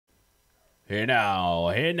Hey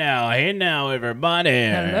now, everybody.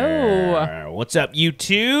 Hello. What's up,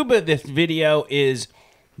 YouTube? This video is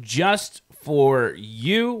just for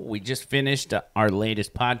you. We just finished our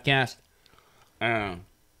latest podcast.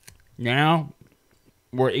 Now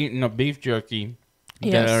we're eating a beef jerky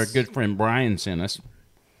that our good friend Brian sent us.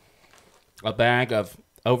 A bag of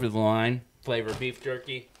over-the-line flavor beef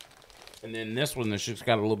jerky. And then this one that's just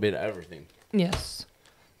got a little bit of everything. Yes.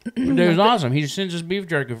 Dude's awesome. He just sends us beef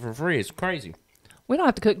jerky for free. It's crazy. We don't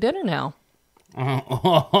have to cook dinner now.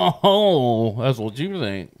 Oh, that's what you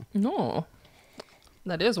think. No.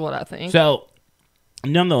 That is what I think. So,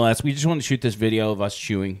 nonetheless, we just want to shoot this video of us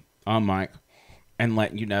chewing on mic and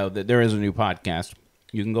let you know that there is a new podcast.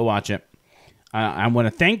 You can go watch it. I want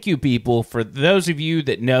to thank you people. For those of you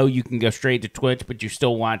that know you can go straight to Twitch, but you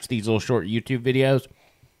still watch these little short YouTube videos,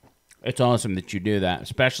 it's awesome that you do that,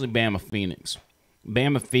 especially Bama Phoenix.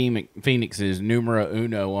 Bama Phoenix is numero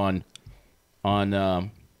uno on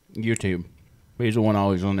YouTube. He's the one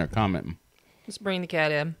always on there commenting. Let's bring the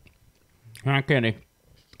cat in. Hi, Kenny.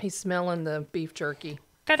 He's smelling the beef jerky.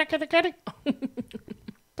 Get it.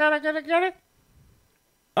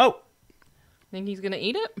 Oh. Think he's going to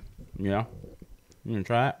eat it? Yeah. You gonna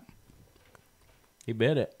try it? He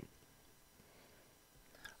bit it.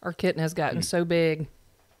 Our kitten has gotten so big.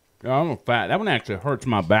 Oh, I'm fat. That one actually hurts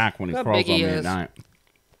my back when he How crawls big on he me is. at night.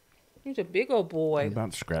 He's a big old boy. I'm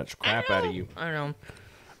about to scratch the crap out of you. I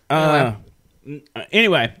know.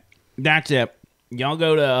 Anyway, that's it. Y'all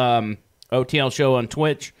go to OTL Show on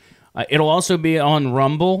Twitch. It'll also be on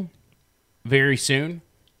Rumble very soon,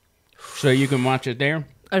 so you can watch it there.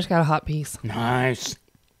 I just got a hot piece. Nice.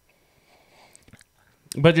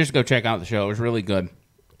 But just go check out the show. It was really good.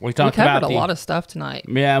 We Covered about a lot of stuff tonight.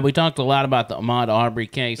 Yeah, we talked a lot about the Ahmad Arbery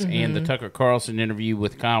case and the Tucker Carlson interview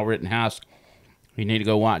with Kyle Rittenhouse. You need to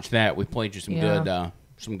go watch that. We played you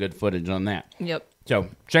some good footage on that. Yep. So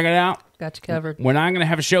check it out. Got you covered. We're not going to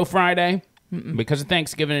have a show Friday because of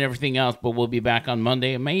Thanksgiving and everything else, but we'll be back on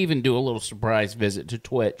Monday. I may even do a little surprise visit to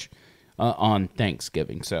Twitch on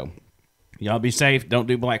Thanksgiving. So y'all be safe. Don't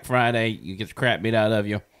do Black Friday. You get the crap beat out of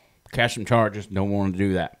you. Cash some charges. Don't want to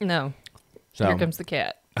do that. No. So Here comes the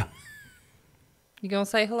cat. You gonna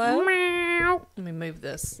say hello? Meow. Let me move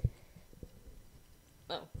this.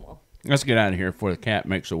 Oh, well. Let's get out of here before the cat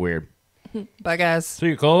makes it weird. Bye, guys. See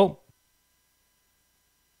you, Cole.